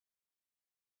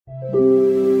Hi,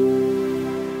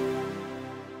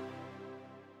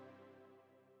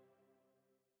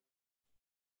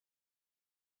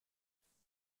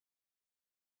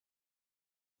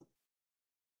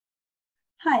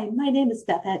 my name is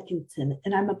Beth Atkinson,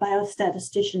 and I'm a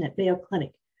biostatistician at Mayo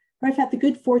Clinic, where I've had the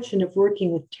good fortune of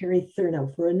working with Terry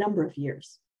Thurno for a number of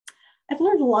years. I've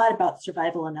learned a lot about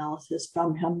survival analysis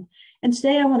from him, and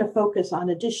today I want to focus on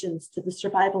additions to the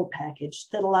survival package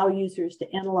that allow users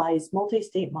to analyze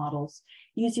multi-state models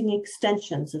using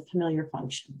extensions of familiar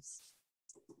functions.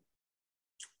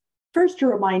 First, a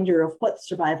reminder of what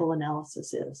survival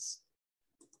analysis is.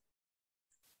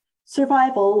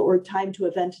 Survival, or time to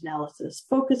event analysis,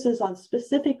 focuses on a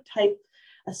specific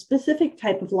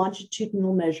type of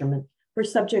longitudinal measurement where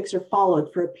subjects are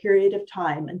followed for a period of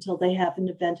time until they have an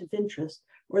event of interest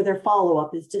or their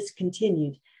follow-up is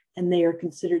discontinued and they are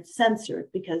considered censored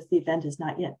because the event has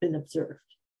not yet been observed.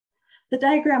 The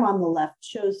diagram on the left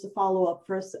shows the follow-up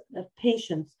for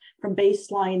patients from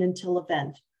baseline until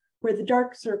event, where the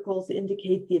dark circles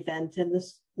indicate the event and the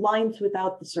lines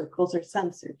without the circles are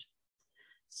censored.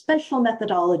 Special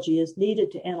methodology is needed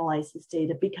to analyze this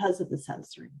data because of the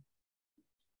censoring.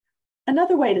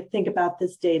 Another way to think about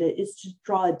this data is to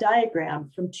draw a diagram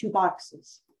from two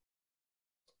boxes.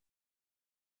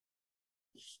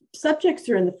 Subjects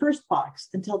are in the first box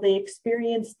until they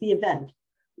experience the event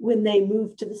when they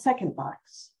move to the second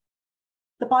box.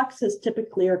 The boxes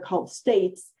typically are called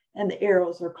states and the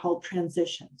arrows are called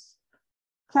transitions.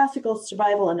 Classical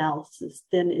survival analysis,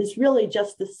 then, is really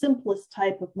just the simplest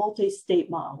type of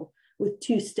multi-state model with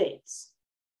two states.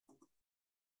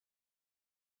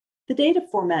 The data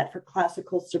format for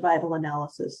classical survival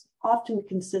analysis often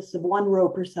consists of one row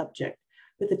per subject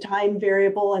with a time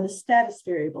variable and a status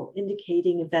variable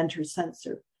indicating event or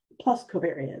censor, plus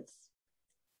covariates.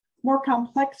 More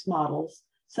complex models,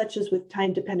 such as with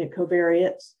time-dependent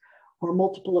covariates or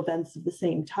multiple events of the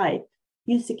same type,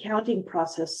 use the counting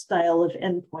process style of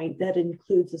endpoint that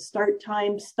includes a start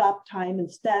time, stop time, and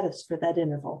status for that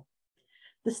interval.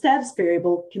 The status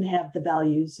variable can have the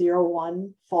value 0,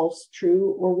 1, false,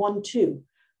 true, or 1, 2,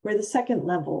 where the second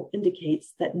level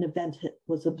indicates that an event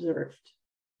was observed.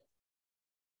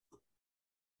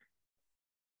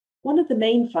 One of the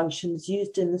main functions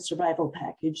used in the survival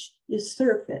package is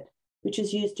surfit, which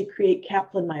is used to create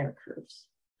Kaplan-Meier curves.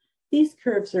 These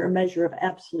curves are a measure of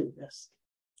absolute risk.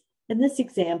 In this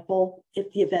example,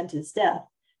 if the event is death,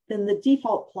 then the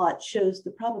default plot shows the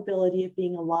probability of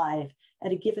being alive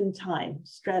at a given time,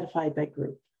 stratified by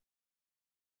group.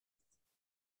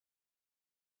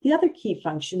 The other key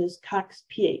function is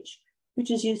Cox-pH, which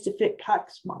is used to fit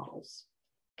Cox models.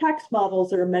 Cox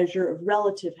models are a measure of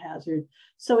relative hazard.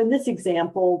 So in this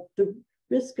example, the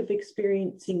risk of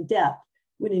experiencing death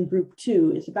when in group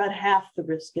 2 is about half the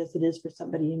risk as it is for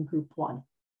somebody in group 1.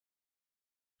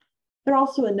 There are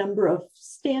also a number of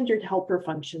standard helper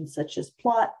functions such as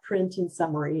plot, print, and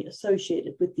summary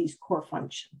associated with these core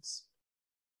functions.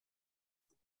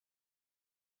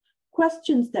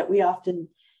 Questions that we often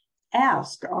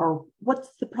ask are, what's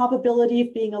the probability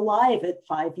of being alive at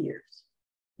 5 years?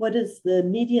 What is the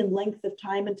median length of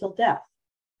time until death?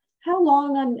 How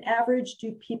long on average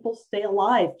do people stay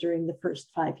alive during the first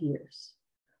 5 years?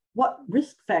 What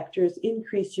risk factors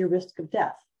increase your risk of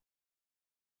death?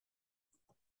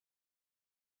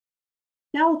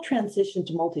 Now we'll transition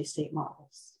to multi-state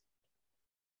models.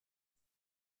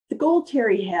 The goal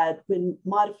Terry had when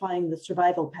modifying the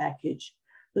survival package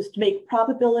was to make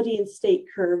probability and state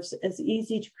curves as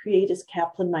easy to create as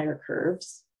Kaplan-Meier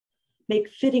curves, make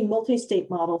fitting multi-state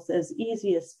models as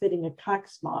easy as fitting a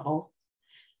Cox model,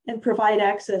 and provide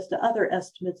access to other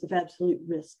estimates of absolute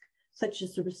risk, such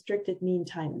as the restricted mean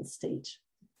time and state.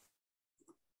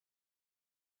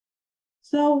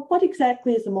 So what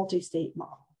exactly is a multi-state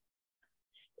model?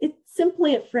 It's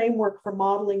simply a framework for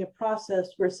modeling a process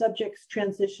where subjects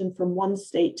transition from one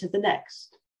state to the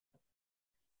next.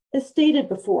 As stated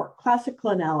before, classical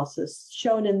analysis,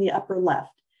 shown in the upper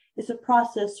left, is a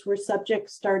process where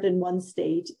subjects start in one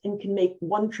state and can make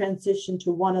one transition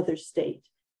to one other state,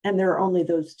 and there are only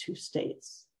those two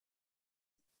states.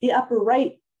 The upper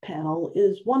right panel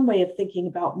is one way of thinking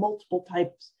about multiple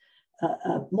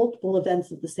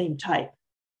events of the same type.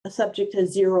 A subject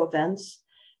has 0 events,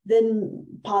 then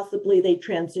possibly they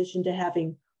transition to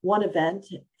having one event,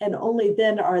 and only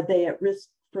then are they at risk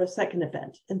for a second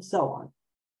event, and so on.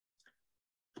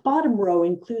 The bottom row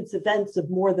includes events of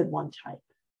more than one type.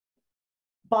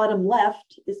 Bottom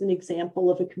left is an example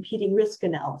of a competing risk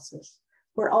analysis,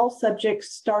 where all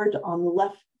subjects start on the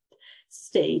left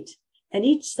state, and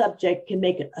each subject can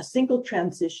make a single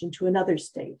transition to another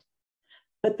state,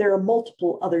 but there are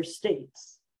multiple other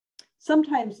states.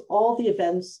 Sometimes all the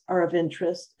events are of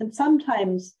interest, and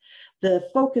sometimes the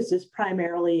focus is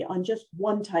primarily on just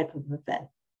one type of event,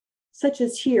 such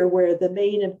as here where the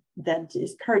main event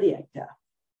is cardiac death.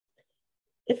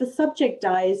 If a subject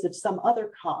dies of some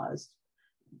other cause,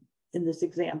 in this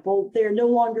example, they're no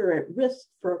longer at risk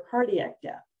for a cardiac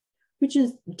death, which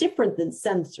is different than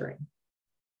censoring.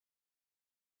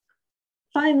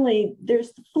 Finally,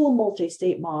 there's the full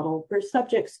multi-state model where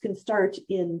subjects can start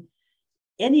in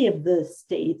any of the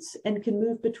states and can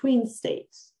move between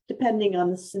states, depending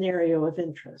on the scenario of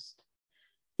interest.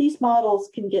 These models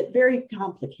can get very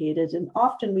complicated, and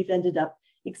often we've ended up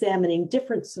examining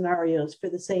different scenarios for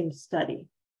the same study.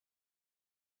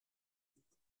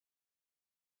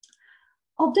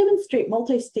 I'll demonstrate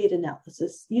multi-state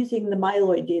analysis using the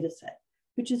Myeloid dataset,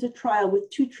 which is a trial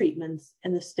with 2 treatments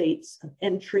and the states of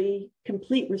entry,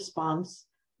 complete response,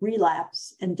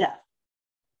 relapse, and death.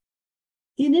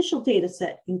 The initial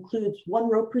dataset includes 1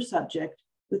 row per subject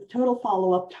with total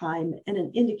follow-up time and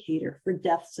an indicator for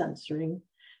death censoring,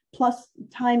 plus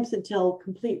times until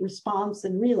complete response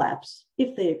and relapse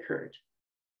if they occurred.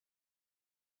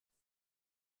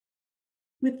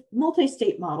 With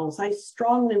multi-state models, I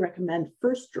strongly recommend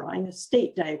first drawing a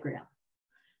state diagram.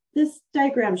 This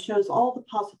diagram shows all the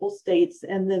possible states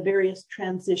and the various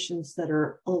transitions that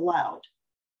are allowed.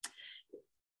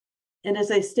 And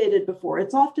as I stated before,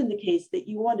 it's often the case that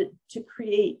you want to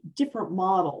create different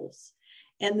models,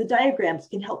 and the diagrams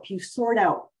can help you sort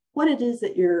out what it is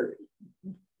that you're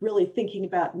really thinking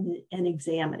about and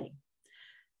examining.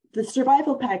 The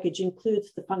survival package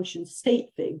includes the function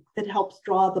statefig that helps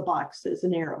draw the boxes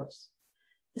and arrows.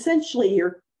 Essentially,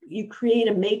 you create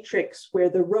a matrix where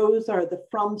the rows are the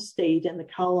from state and the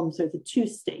columns are the to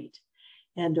state.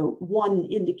 And 1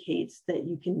 indicates that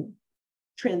you can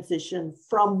transition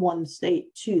from one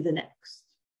state to the next.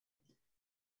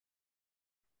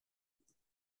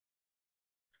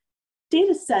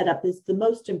 Data setup is the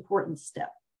most important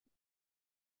step.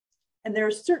 And there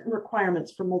are certain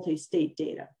requirements for multi-state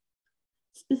data.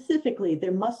 Specifically,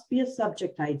 there must be a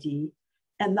subject ID,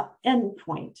 and the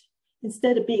endpoint,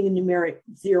 instead of being a numeric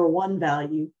 0-1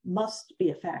 value, must be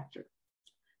a factor.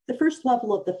 The first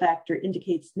level of the factor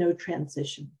indicates no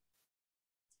transition.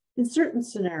 In certain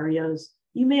scenarios,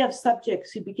 you may have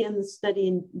subjects who begin the study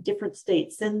in different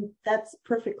states, and that's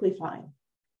perfectly fine.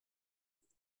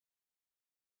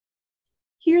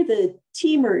 Here, the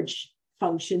T-merge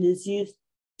function is used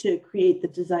to create the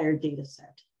desired data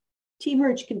set.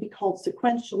 T-merge can be called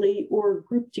sequentially or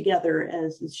grouped together,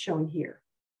 as is shown here.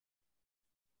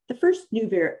 The first new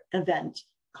event,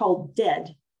 called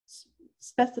dead,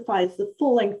 specifies the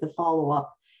full length of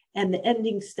follow-up and the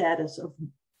ending status of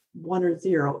 1 or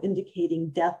 0, indicating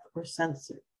death or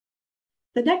censor.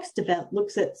 The next event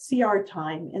looks at CR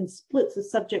time and splits a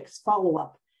subject's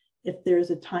follow-up if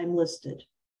there's a time listed.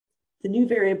 The new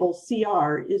variable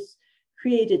CR is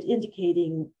created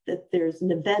indicating that there's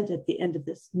an event at the end of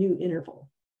this new interval.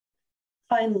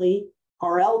 Finally,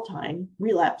 RL time,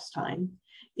 relapse time,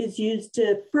 is used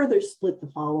to further split the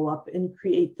follow-up and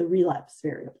create the relapse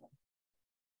variable.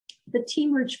 The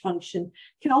T-merge function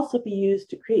can also be used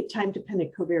to create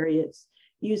time-dependent covariates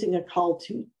using a call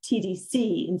to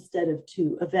TDC instead of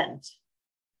to event.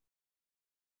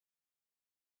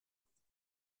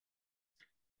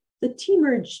 The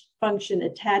T-merge function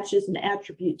attaches an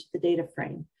attribute to the data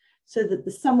frame so that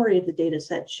the summary of the data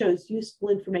set shows useful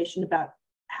information about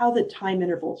how the time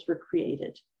intervals were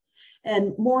created.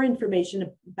 And more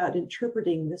information about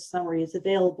interpreting this summary is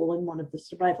available in one of the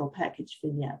survival package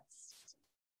vignettes.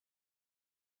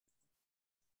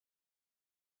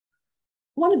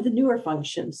 One of the newer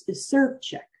functions is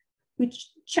serve-check, which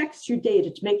checks your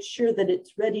data to make sure that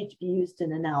it's ready to be used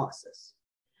in analysis.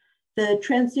 The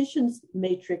transitions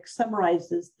matrix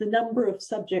summarizes the number of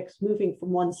subjects moving from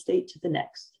one state to the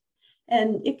next.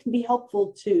 And it can be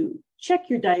helpful to check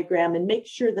your diagram and make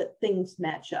sure that things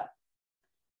match up.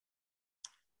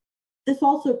 This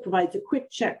also provides a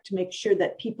quick check to make sure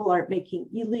that people aren't making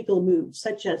illegal moves,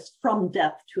 such as from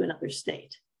death to another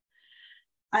state.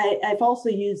 I've also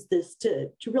used this to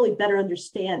really better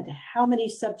understand how many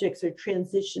subjects are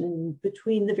transitioning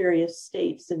between the various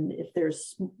states and if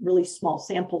there's really small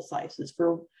sample sizes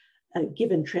for a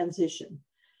given transition.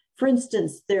 For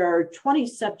instance, there are 20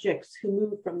 subjects who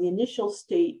move from the initial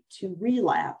state to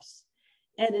relapse.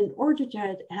 And in order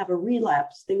to have a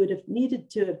relapse, they would have needed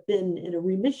to have been in a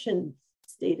remission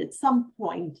state at some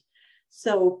point.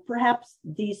 So perhaps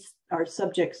these are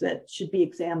subjects that should be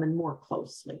examined more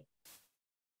closely.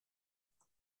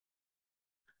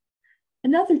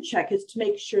 Another check is to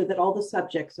make sure that all the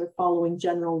subjects are following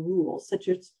general rules, such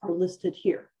as are listed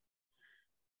here.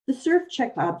 The surf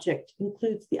check object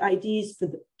includes the IDs for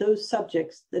those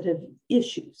subjects that have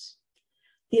issues.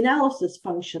 The analysis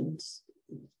functions,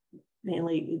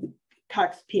 mainly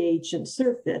CoxPH and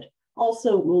SurfFit,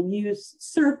 also will use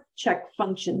surf check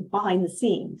function behind the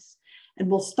scenes and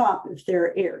will stop if there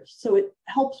are errors. So it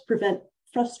helps prevent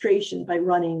frustration by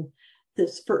running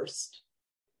this first.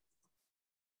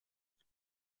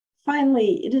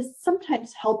 Finally, it is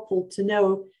sometimes helpful to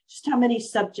know just how many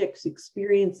subjects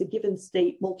experience a given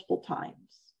state multiple times.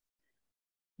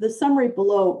 The summary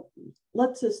below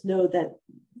lets us know that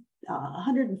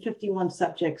 151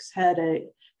 subjects had a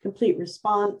complete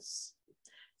response,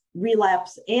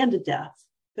 relapse, and a death,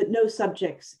 but no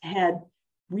subjects had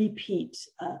repeat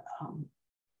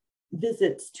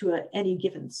visits to any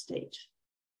given state.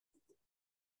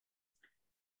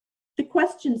 The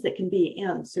questions that can be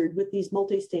answered with these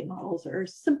multi-state models are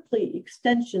simply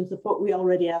extensions of what we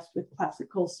already asked with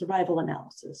classical survival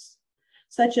analysis,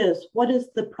 such as what is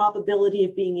the probability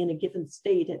of being in a given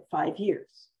state at 5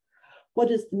 years? What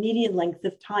is the median length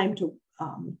of time to,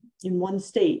 in one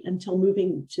state until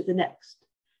moving to the next?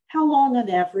 How long on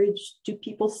average do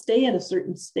people stay in a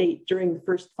certain state during the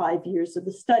first 5 years of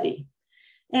the study?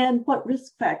 And what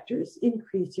risk factors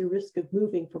increase your risk of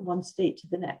moving from one state to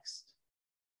the next?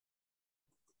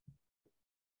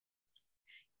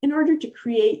 In order to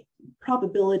create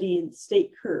probability in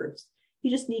state curves, you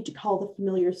just need to call the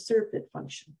familiar SurfFit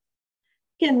function.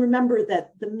 Again, remember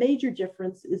that the major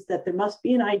difference is that there must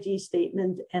be an ID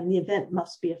statement and the event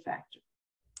must be a factor.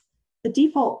 The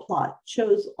default plot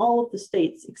shows all of the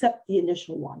states except the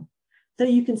initial one, though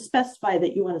you can specify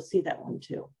that you want to see that one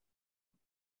too.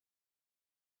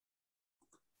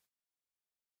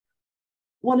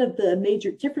 One of the major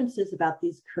differences about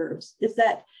these curves is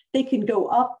that they can go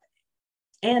up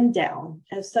and down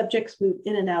as subjects move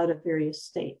in and out of various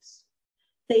states.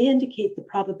 They indicate the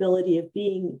probability of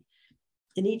being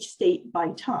in each state by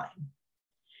time.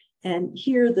 And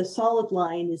here the solid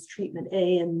line is treatment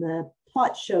A, and the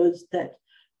plot shows that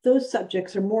those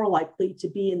subjects are more likely to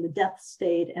be in the death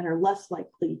state and are less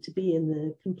likely to be in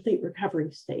the complete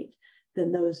recovery state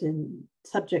than those in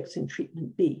subjects in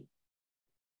treatment B.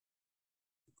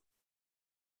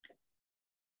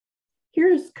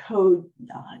 Here's code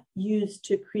used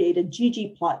to create a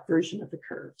ggplot version of the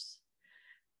curves.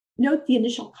 Note the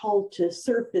initial call to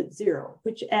SurfFit 0,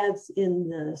 which adds in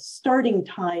the starting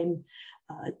time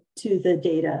to the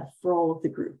data for all of the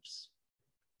groups.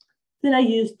 Then I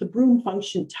used the broom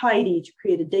function tidy to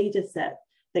create a data set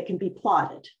that can be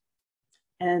plotted.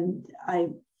 And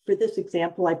for this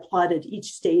example, I plotted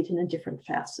each state in a different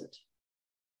facet.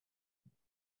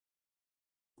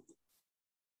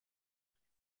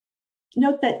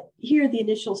 Note that here the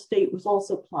initial state was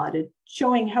also plotted,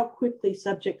 showing how quickly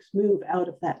subjects move out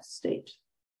of that state.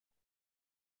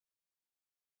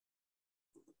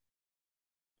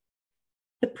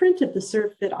 The print of the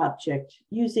SurfFit object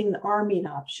using the rmean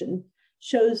option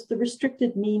shows the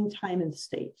restricted mean time and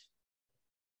state.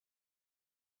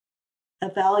 A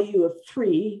value of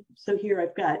 3, so here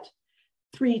I've got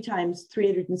 3 times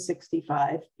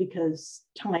 365 because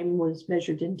time was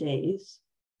measured in days.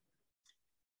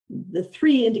 The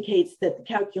 3 indicates that the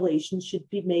calculation should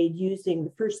be made using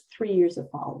the first 3 years of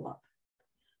follow-up.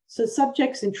 So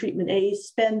subjects in treatment A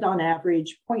spend on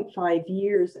average 0.5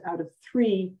 years out of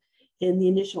 3 in the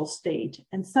initial state,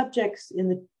 and subjects in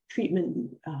the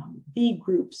treatment B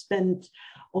group spend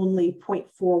only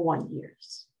 0.41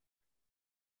 years.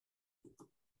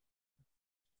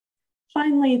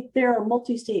 Finally, there are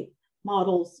multi-state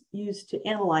models used to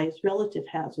analyze relative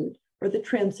hazard or the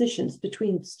transitions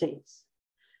between states.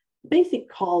 The basic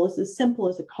call is as simple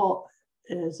as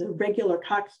a regular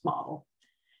Cox model.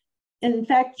 And in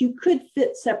fact, you could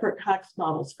fit separate Cox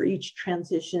models for each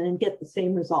transition and get the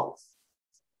same results.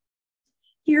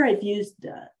 Here I've used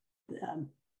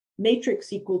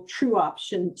matrix equal true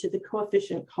option to the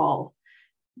coefficient call,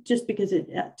 just because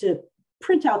to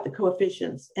print out the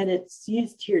coefficients, and it's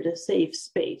used here to save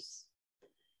space.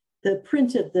 The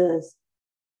print of the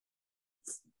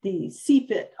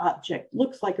CFIT object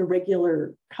looks like a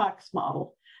regular Cox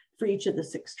model for each of the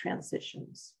 6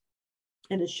 transitions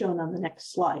and is shown on the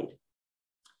next slide.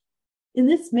 In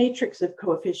this matrix of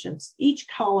coefficients, each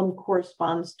column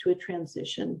corresponds to a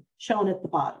transition shown at the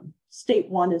bottom. State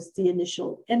 1 is the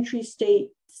initial entry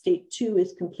state, state 2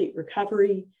 is complete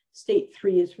recovery, state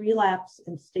 3 is relapse,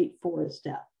 and state 4 is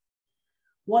death.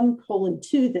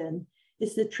 1:2 then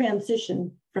is the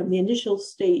transition from the initial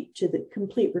state to the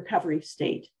complete recovery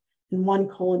state, and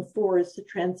 1:4 is the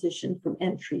transition from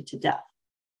entry to death.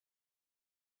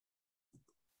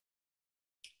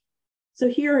 So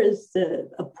here is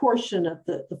a portion of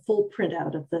the full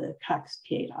printout of the Cox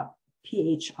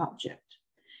pH object,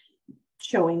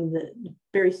 showing the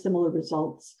very similar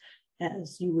results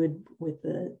as you would with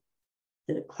the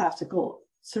classical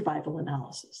survival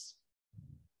analysis.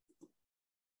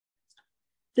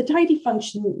 The tidy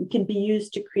function can be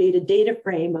used to create a data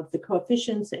frame of the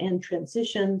coefficients and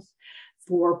transitions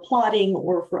for plotting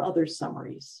or for other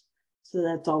summaries. So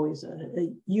that's always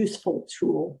a useful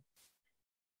tool.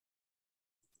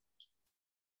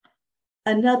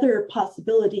 Another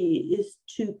possibility is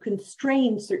to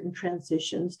constrain certain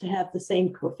transitions to have the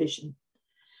same coefficient.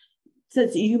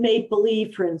 Since you may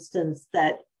believe, for instance,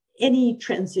 that any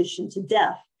transition to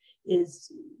death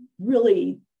is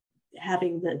really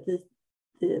having the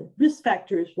risk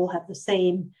factors will have the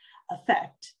same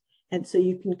effect. And so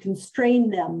you can constrain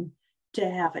them to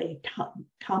have a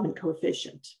common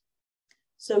coefficient.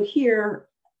 So here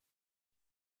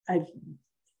I've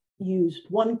used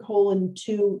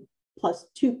 1:2 plus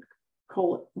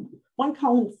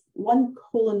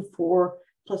 1:4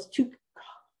 plus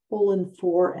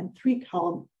 2:4 and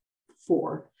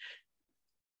 3:4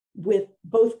 with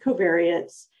both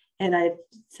covariates, and I've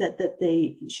said that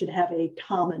they should have a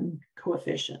common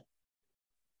coefficient.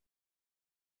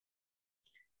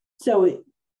 So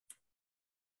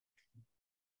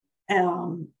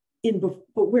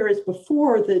whereas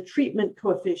before the treatment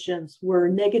coefficients were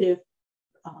negative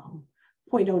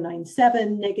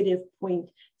 0.097, negative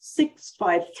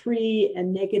 0.653,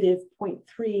 and negative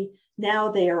 0.3,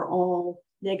 now they are all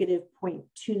negative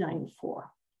 0.294.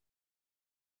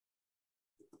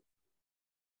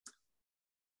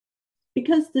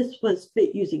 Because this was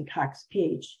fit using Cox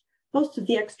pH, most of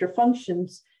the extra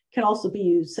functions can also be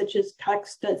used, such as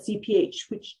Cox.zph,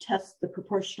 which tests the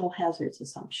proportional hazards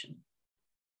assumption.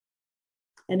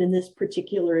 And in this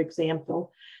particular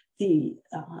example, the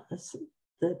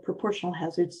proportional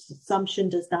hazards assumption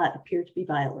does not appear to be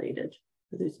violated.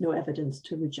 There's no evidence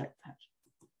to reject that.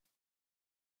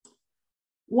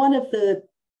 One of the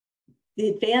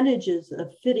advantages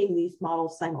of fitting these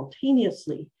models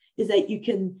simultaneously is that you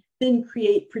can then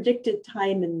create predicted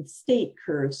time and state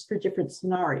curves for different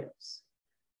scenarios.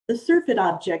 The surfit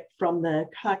object from the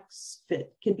Cox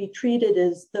fit can be treated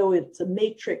as though it's a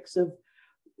matrix of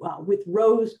with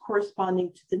rows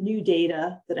corresponding to the new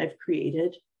data that I've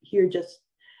created. Here, just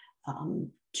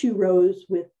 2 rows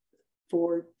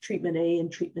for treatment A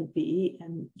and treatment B,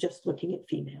 and just looking at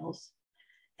females.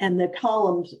 And the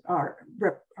columns are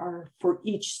for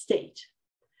each state.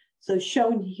 So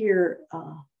shown here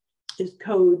is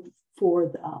code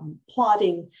for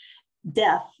plotting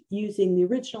death using the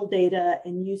original data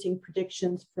and using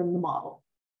predictions from the model.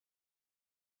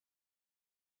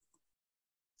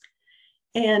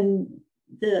 And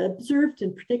the observed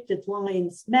and predicted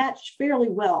lines match fairly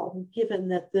well, given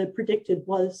that the predicted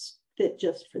was fit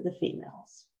just for the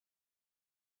females.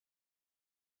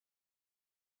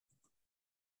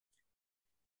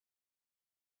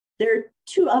 There are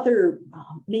 2 other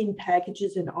main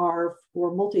packages in R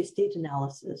for multi-state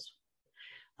analysis,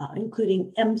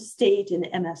 including MState and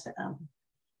MSM.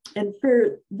 And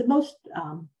for the most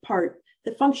part,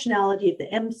 the functionality of the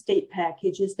MState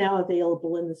package is now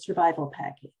available in the survival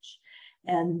package.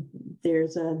 And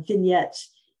there's a vignette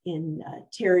in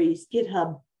Terry's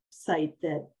GitHub site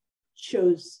that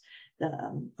shows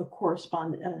an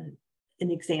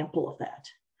example of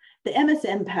that. The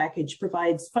MSM package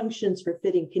provides functions for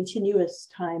fitting continuous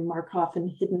time Markov and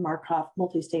hidden Markov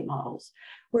multi-state models,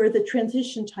 where the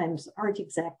transition times aren't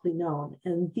exactly known,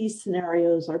 and these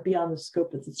scenarios are beyond the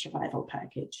scope of the survival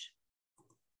package.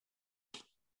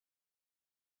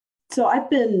 So I've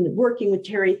been working with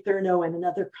Terry Thurno and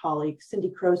another colleague, Cindy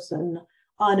Croson,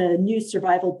 on a new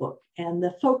survival book, and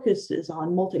the focus is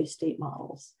on multi-state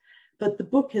models. But the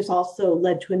book has also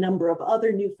led to a number of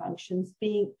other new functions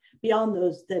beyond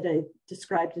those that I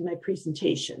described in my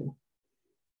presentation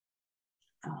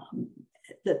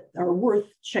that are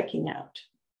worth checking out.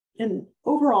 And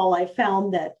overall, I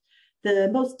found that the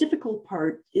most difficult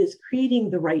part is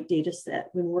creating the right data set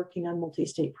when working on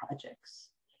multi-state projects.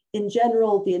 In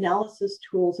general, the analysis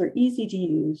tools are easy to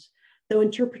use, though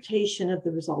interpretation of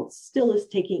the results still is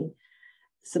taking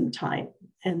some time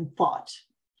and thought.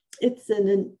 It's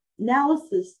an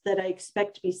analysis that I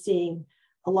expect to be seeing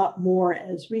a lot more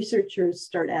as researchers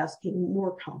start asking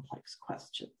more complex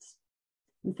questions.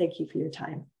 And thank you for your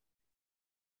time.